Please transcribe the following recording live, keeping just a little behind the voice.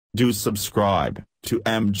Do subscribe to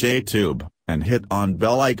MJTube and hit on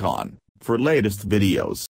bell icon for latest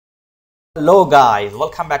videos. Hello guys,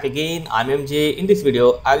 welcome back again. I'm MJ. In this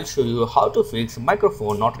video, I'll show you how to fix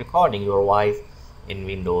microphone not recording your voice in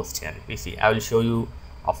Windows 10 PC. I will show you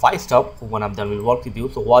a 5 step. One of them will work with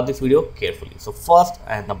you. So watch this video carefully. So first,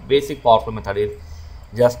 and the basic powerful method is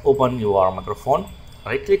just open your microphone,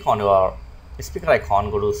 right click on your speaker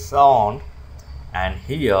icon, go to sound, and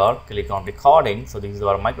here click on recording. So this is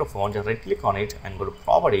our microphone, just right click on it and go to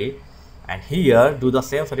property, and here do the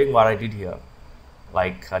same setting what I did here,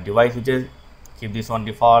 like device widget, keep this on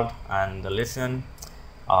default, and the listen,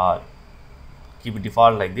 keep it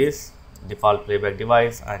default like this, default playback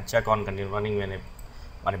device, and check on continue running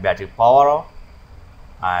when a battery power off,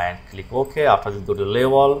 and click OK. After this, go to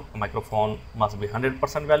level, microphone must be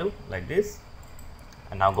 100% value like this,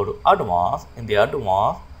 and now go to advanced. In the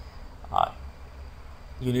advanced,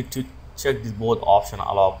 you need to check this both option,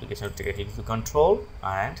 allow application to take exclusive control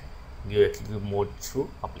and give exclusive mode through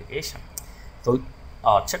application. So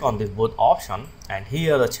check on this both option, and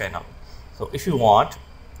here the channel. So if you want,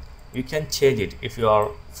 you can change it if you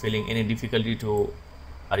are feeling any difficulty to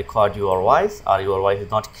record your voice or your voice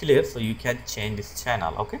is not clear, so you can change this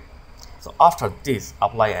channel. Okay, so after this,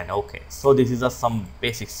 apply and OK. So this is some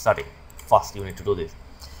basic setting. First you need to do this,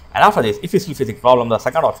 and after this, if you still facing problem, the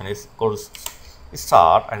second option is go to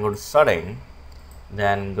start and go to setting,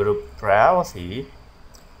 then go to privacy,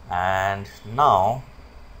 and now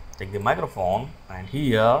take the microphone, and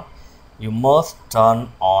here you must turn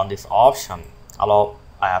on this option, allow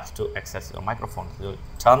apps to access your microphone. So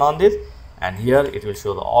turn on this, and here it will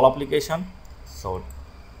show the all application. So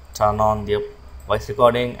turn on the voice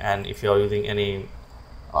recording, and if you are using any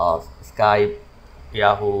Skype,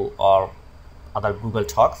 Yahoo or other Google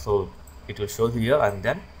Talk, so it will show here, and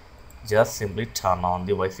then just simply turn on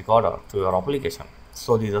the voice recorder to your application.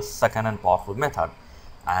 So this is the second and powerful method.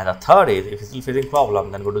 And the third is, if you're still facing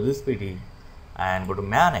problem, then go to this PD and go to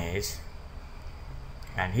manage,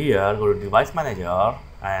 and here go to device manager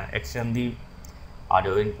and extend the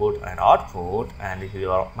audio input and output, and this is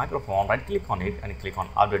your microphone. Right click on it and click on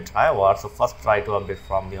update driver. So first try to update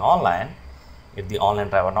from the online. If the online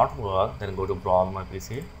driver not work, then go to browse my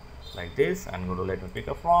PC like this and go to let me pick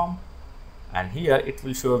up from, and here it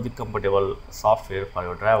will show the compatible software for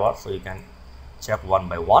your driver, so you can check one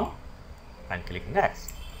by one and click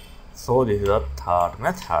next. So this is the third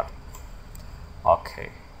method.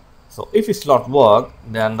 Okay, so if it's not work,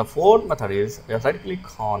 then the fourth method is just right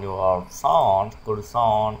click on your sound, go to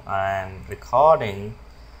sound and recording,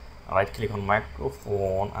 right click on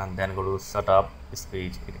microphone, and then go to setup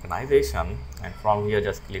speech recognition, and from here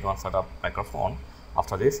just click on setup microphone.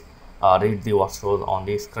 After this, read the what shows on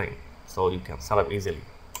the screen, so you can set up easily.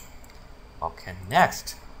 Okay,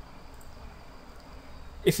 next,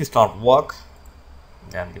 if it not work,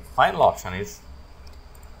 then the final option is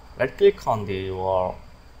right click on the your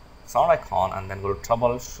sound icon and then go to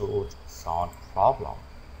troubleshoot sound problem,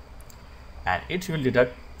 and it will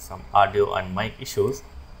detect some audio and mic issues,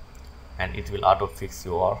 and it will auto fix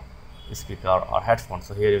your speaker or headphone.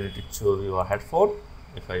 So here you need to choose your headphone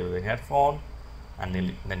if I use a headphone,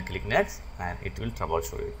 and then click next, and it will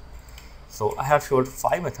troubleshoot it. So I have showed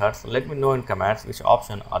 5 methods. So let me know in comments which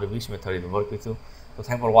option or which method is work with you. So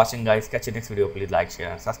thanks for watching guys. Catch you next video. Please like,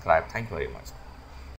 share and subscribe. Thank you very much.